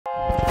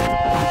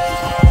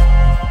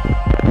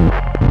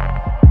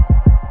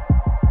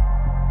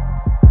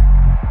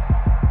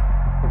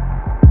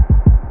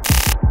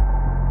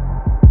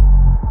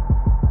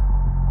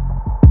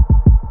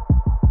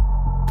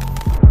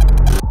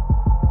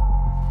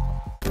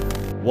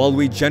While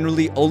we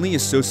generally only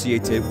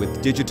associate it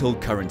with digital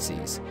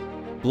currencies,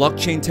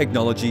 blockchain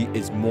technology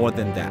is more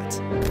than that.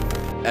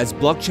 As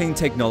blockchain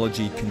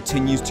technology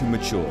continues to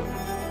mature,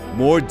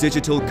 more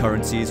digital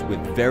currencies with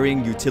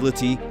varying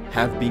utility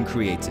have been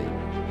created,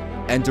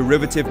 and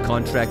derivative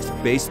contracts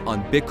based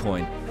on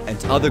Bitcoin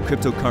and other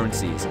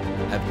cryptocurrencies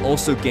have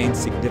also gained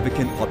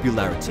significant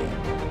popularity.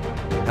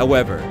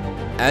 However,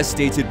 as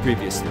stated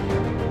previously,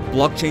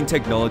 blockchain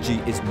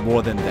technology is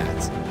more than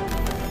that.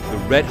 The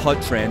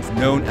red-hot trends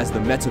known as the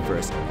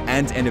metaverse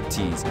and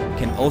NFTs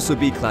can also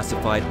be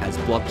classified as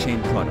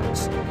blockchain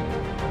products.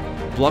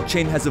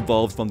 Blockchain has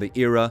evolved from the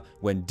era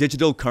when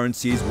digital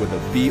currencies were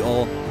the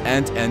be-all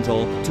and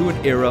end-all to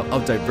an era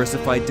of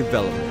diversified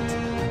development.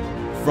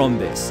 From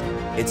this,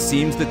 it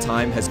seems the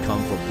time has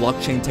come for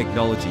blockchain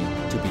technology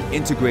to be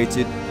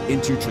integrated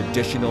into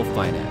traditional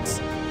finance.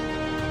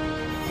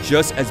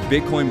 Just as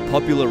Bitcoin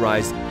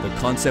popularized the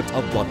concept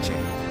of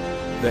blockchain,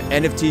 the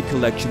NFT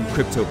collection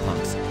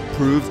CryptoPunks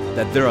proves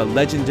that there are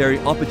legendary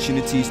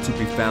opportunities to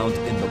be found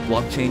in the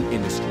blockchain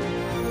industry.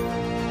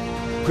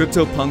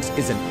 CryptoPunks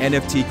is an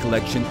NFT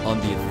collection on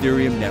the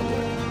Ethereum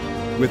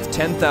network, with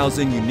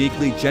 10,000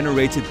 uniquely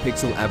generated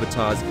pixel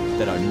avatars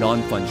that are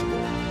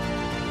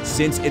non-fungible.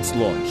 Since its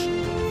launch,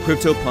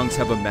 CryptoPunks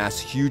have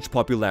amassed huge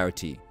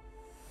popularity,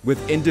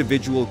 with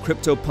individual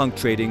CryptoPunk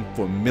trading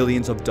for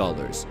millions of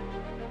dollars.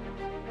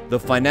 The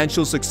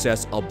financial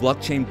success of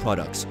blockchain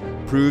products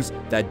proves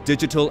that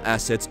digital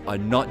assets are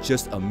not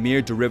just a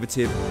mere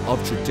derivative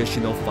of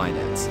traditional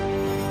finance.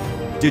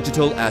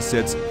 Digital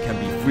assets can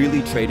be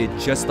freely traded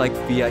just like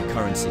fiat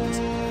currencies,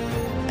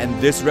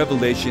 and this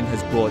revelation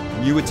has brought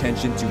new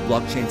attention to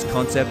blockchain's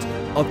concept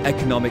of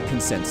economic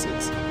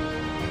consensus.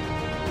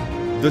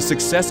 The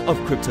success of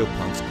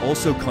CryptoPunks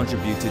also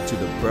contributed to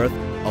the birth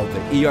of the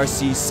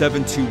ERC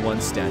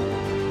 721 standard,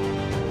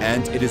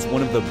 and it is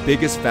one of the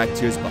biggest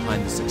factors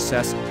behind the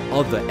success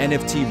of the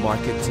NFT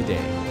market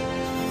today.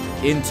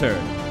 In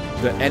turn,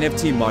 the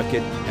NFT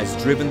market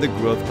has driven the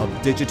growth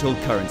of digital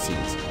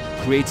currencies,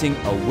 creating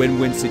a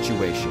win-win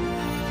situation.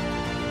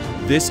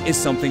 This is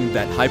something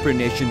that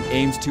HyperNation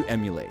aims to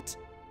emulate.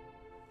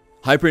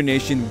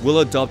 HyperNation will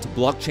adopt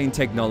blockchain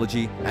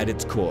technology at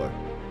its core,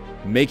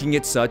 making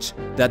it such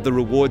that the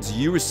rewards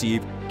you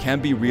receive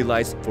can be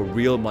realized for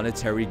real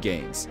monetary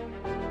gains.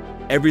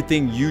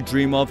 Everything you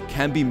dream of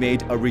can be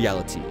made a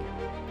reality,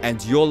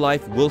 and your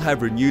life will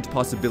have renewed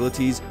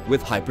possibilities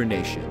with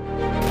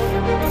HyperNation.